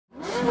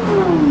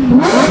So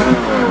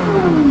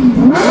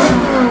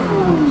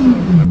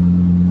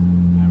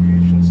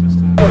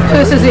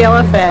this is the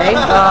LFA.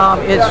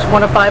 It's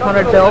one of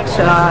 500 built.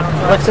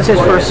 Lexus is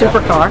for a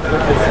supercar.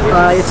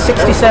 It's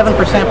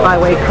 67% by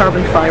weight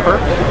carbon fiber.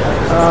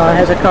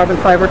 Has a carbon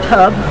fiber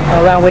tub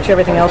around which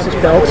everything else is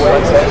built.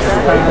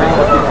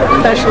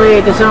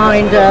 Specially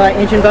designed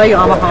engine by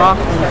Yamaha.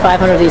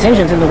 500 of these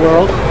engines in the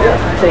world.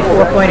 It's a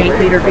 4.8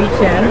 liter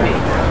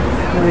V10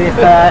 with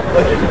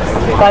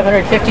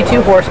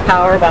 552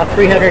 horsepower, about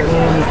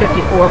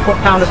 354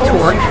 foot-pound of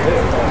torque.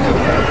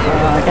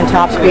 And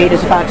top speed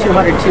is about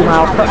 202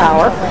 miles per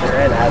hour.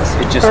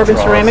 Carbon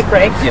ceramic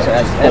brakes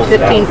at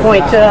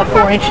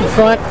 15.4 inch in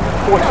front,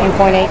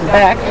 14.8 in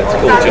back.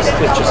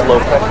 It's just low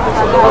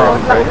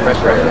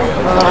pressure.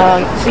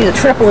 See the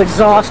triple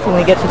exhaust when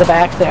we get to the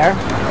back there.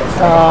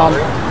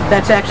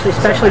 That's actually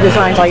specially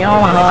designed by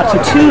Yamaha to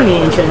tune the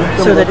engine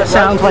so that it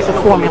sounds like a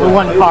Formula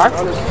One car.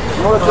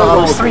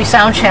 Those 3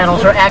 sound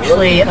channels are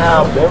actually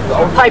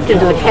piped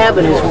into the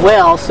cabin as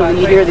well, so that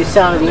you hear the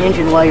sound of the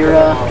engine while you're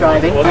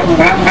driving.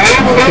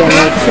 Again,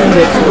 they tuned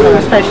it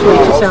especially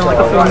to sound like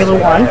a Formula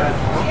One.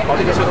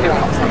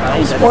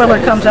 The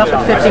spoiler comes up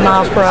at 50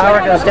 miles per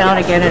hour, goes down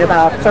again at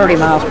about 30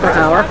 miles per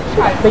hour,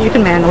 but you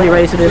can manually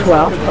raise it as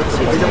well.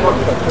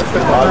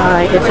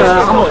 It's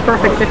an almost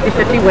perfect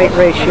 50-50 weight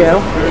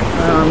ratio.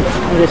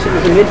 This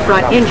is a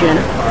mid-front engine,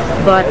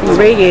 but the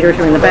radiators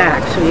are in the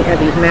back, so you have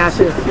these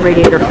massive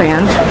radiator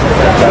fans.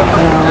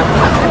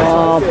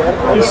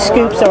 These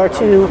scoops are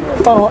to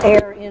funnel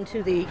air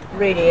into the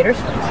radiators,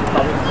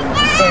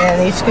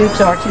 and these scoops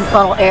are to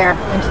funnel air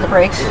into the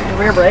brakes, the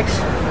rear brakes.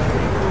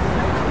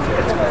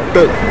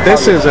 But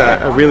this is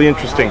a really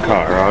interesting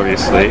car,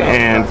 obviously,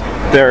 and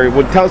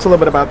would tell us a little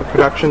bit about the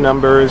production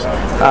numbers,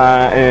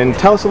 and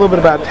tell us a little bit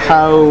about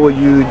how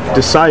you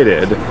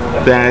decided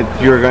that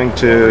you were going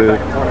to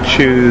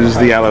choose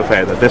the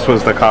LFA, that this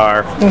was the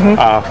car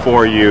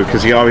for you,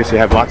 because you obviously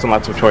have lots and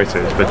lots of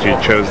choices, but you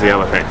chose the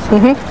LFA.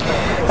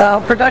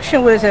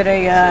 Production was at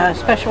a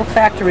special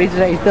factory that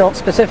they built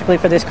specifically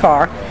for this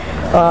car.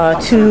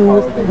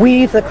 To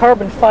weave the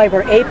carbon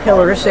fiber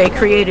A-pillars, they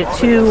created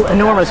 2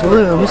 enormous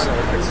looms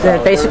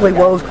that basically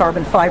wove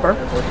carbon fiber.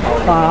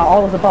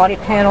 All of the body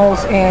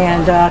panels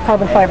and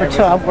carbon fiber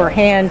tub were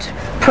hand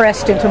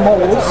pressed into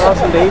molds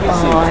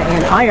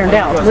and ironed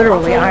out,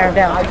 literally ironed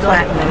out to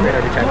flatten them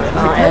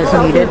as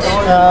needed.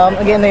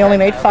 Again, they only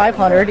made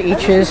 500.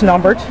 Each is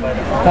numbered.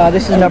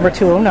 This is number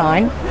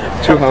 209.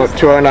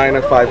 209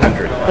 of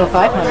 500. So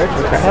 500.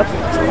 Okay. Yep.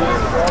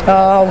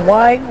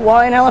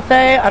 Why an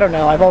LFA? I don't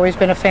know. I've always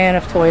been a fan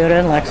of Toyota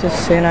and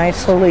Lexus, and I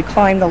slowly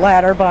climbed the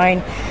ladder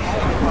buying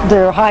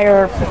their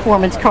higher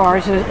performance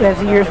cars as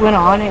the years went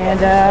on,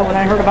 and when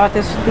I heard about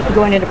this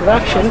going into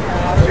production,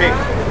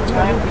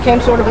 I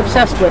became sort of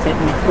obsessed with it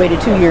and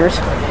waited 2 years.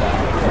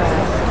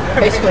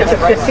 Basically, it took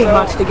 15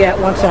 months to get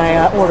once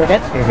I ordered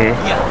it.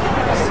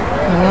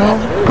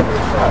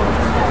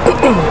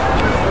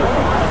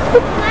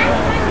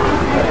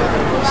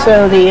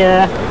 So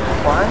the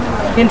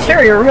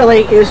interior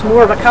really is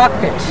more of a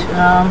cockpit.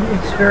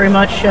 It's very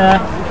much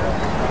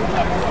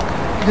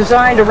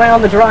designed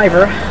around the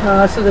driver,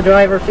 so the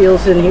driver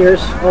feels and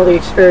hears all the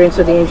experience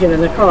of the engine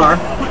in the car.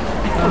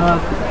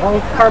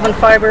 All carbon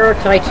fiber,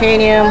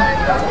 titanium.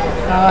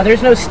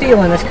 There's no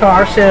steel in this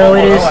car, so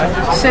it is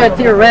said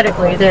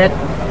theoretically that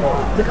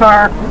the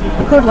car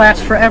could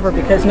last forever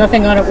because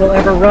nothing on it will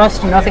ever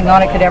rust, and nothing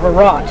on it could ever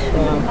rot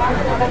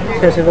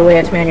because of the way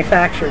it's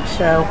manufactured.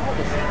 So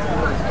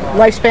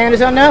lifespan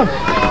is unknown.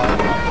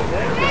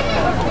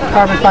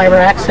 Carbon fiber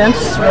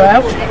accents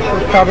throughout,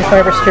 carbon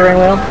fiber steering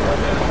wheel.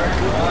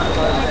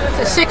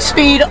 It's a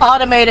 6-speed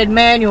automated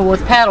manual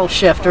with paddle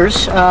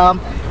shifters. Of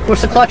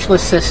course, a clutchless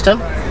system.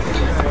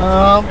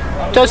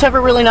 Does have a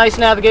really nice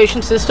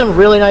navigation system,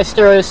 really nice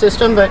stereo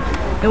system, but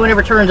no one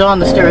ever turns on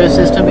the stereo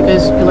system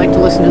because you like to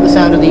listen to the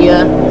sound of the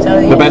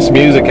The best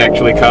music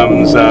actually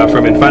comes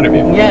from in front of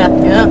you. Yeah,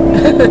 yeah.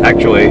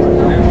 Actually,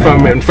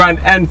 from in front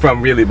and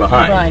from really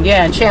behind.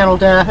 Yeah, and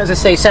channeled, as I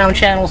say, sound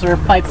channels are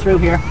piped through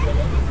here.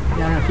 I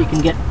don't know if you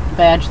can get the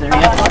badge there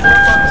yet.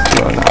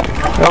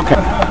 Okay.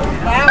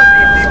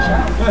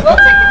 We'll take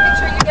a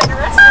picture, you get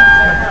arrested.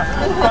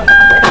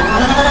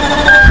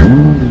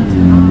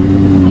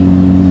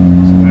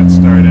 So that's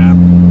start up.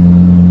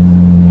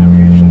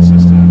 Navigation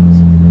systems.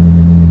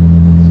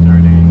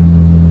 Starting.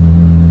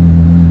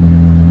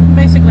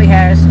 Basically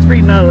has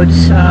 3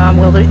 modes.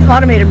 Well, the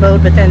automated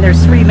mode, but then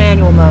there's 3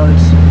 manual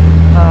modes.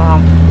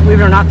 Believe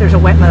it or not, there's a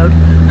wet mode.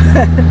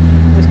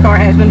 This car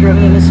has been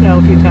driven in the snow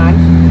a few times.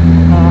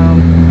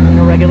 In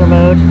a regular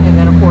mode, and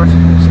then of course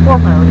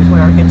sport mode is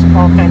where it gets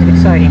all kinds of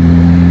exciting.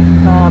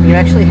 You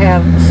actually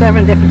have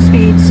 7 different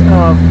speeds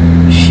of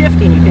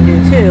shifting you can do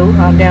too,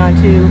 down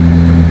to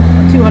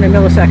 200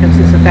 milliseconds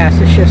is the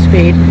fastest shift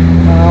speed,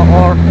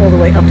 or all the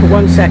way up to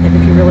 1 second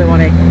if you really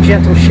want a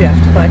gentle shift.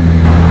 But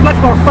much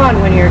more fun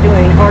when you're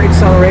doing hard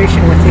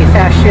acceleration with the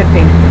fast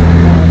shifting.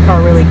 The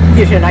car really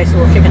gives you a nice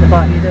little kick in the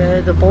butt.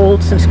 The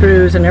bolts and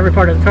screws and every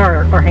part of the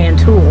car are hand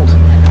tooled.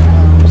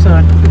 so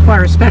it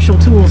requires special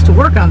tools to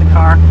work on the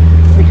car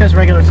because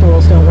regular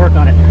tools don't work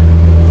on it.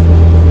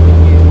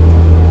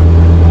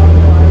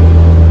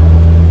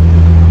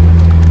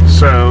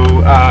 So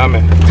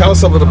tell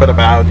us a little bit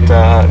about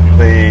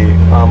the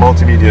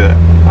multimedia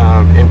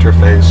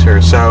interface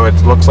here. So it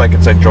looks like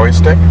it's a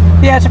joystick.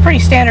 Yeah, it's a pretty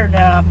standard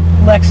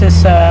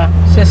Lexus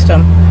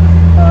system.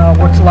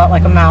 Works a lot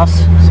like a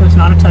mouse, so it's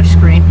not a touch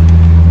screen.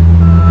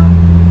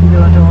 You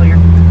go into all your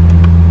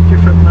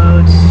different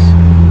modes.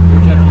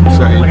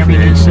 So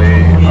HVAC.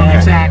 Yeah, okay.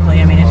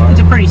 exactly. I mean, it's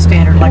a pretty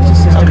standard Lexus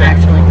system, Okay.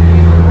 actually.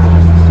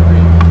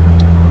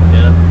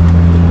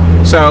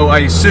 So I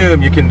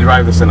assume you can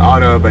drive this in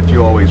auto, but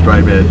you always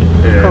drive it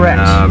in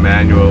Correct.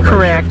 Manual.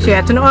 Correct. Yeah,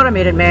 it's an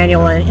automated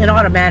manual, and in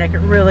automatic, it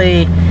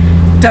really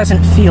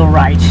doesn't feel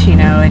right. You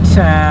know, it's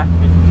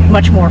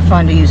much more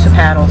fun to use the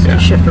paddles to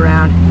shift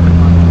around.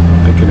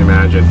 I can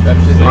imagine.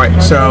 All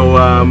right, so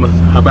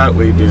how about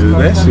we do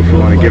this? If you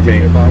want to give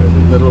me a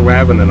little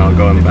rev, and then I'll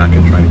go in the back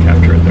and try to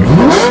capture it there.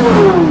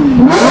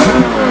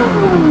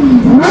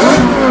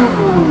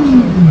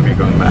 Let me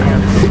go in the back.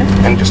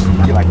 And just,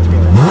 you like to be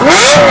there.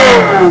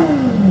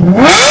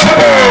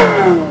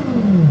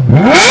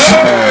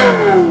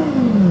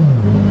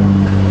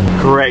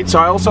 Great. So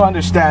I also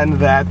understand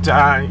that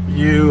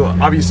you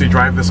obviously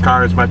drive this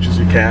car as much as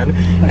you can,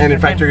 and in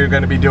fact you're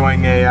going to be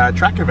doing a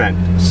track event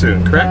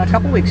soon, correct? A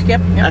couple weeks, yep.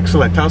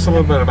 Excellent. Tell us a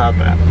little bit about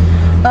that.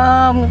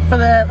 For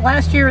the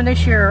last year and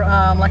this year,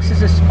 Lexus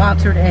has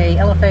sponsored a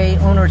LFA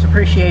Owners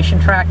Appreciation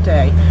Track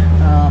Day.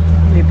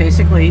 We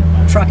basically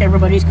truck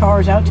everybody's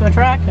cars out to a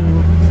track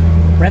and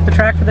rent the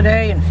track for the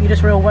day and feed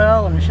us real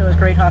well and show us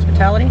great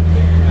hospitality.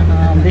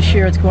 This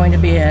year it's going to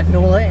be at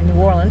NOLA in New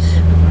Orleans.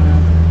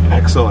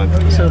 Excellent.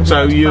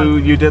 So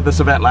you did this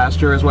event last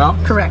year as well?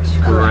 Correct.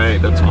 Great,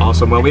 that's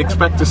awesome. Well, we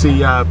expect to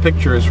see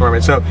pictures from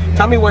it. So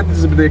tell me what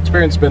has the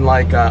experience been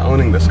like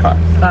owning this car?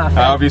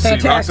 Obviously,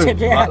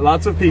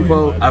 lots of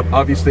people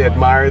obviously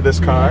admire this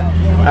car,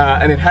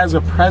 and it has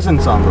a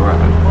presence on the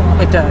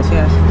road. It does,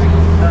 yes.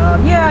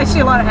 Yeah, I see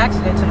a lot of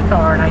accidents in the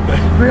car, and I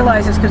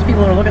realize it's because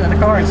people are looking at the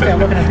car instead of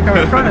looking at the car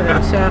in front of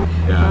them. So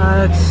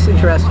it's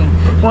interesting.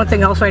 One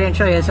thing also I didn't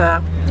show you is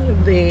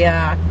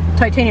the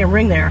titanium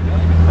ring there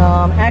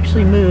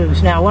actually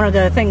moves. Now, one of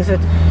the things that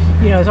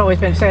has always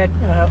been said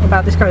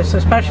about this car that's so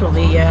special,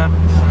 the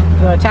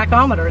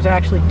tachometer is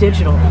actually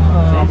digital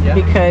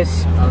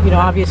because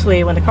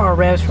obviously when the car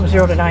revs from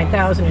 0 to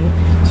 9,000 in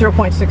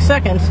 0.6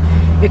 seconds,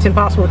 it's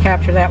impossible to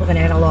capture that with an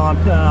analog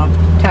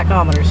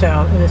tachometer.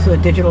 So this is a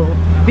digital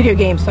video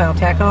game style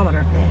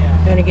tachometer,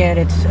 and again,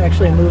 it's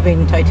actually a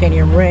moving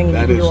titanium ring.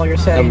 That you can do all your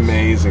settings.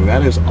 Amazing.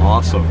 That is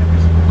awesome.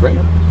 Great.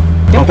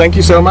 Well, thank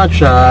you so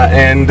much.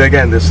 And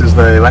again, this is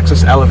the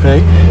Lexus LFA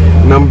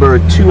number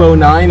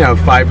 209 of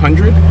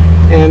 500.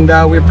 And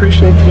we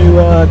appreciate you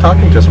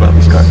talking to us about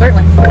this car.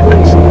 Certainly.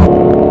 Thanks.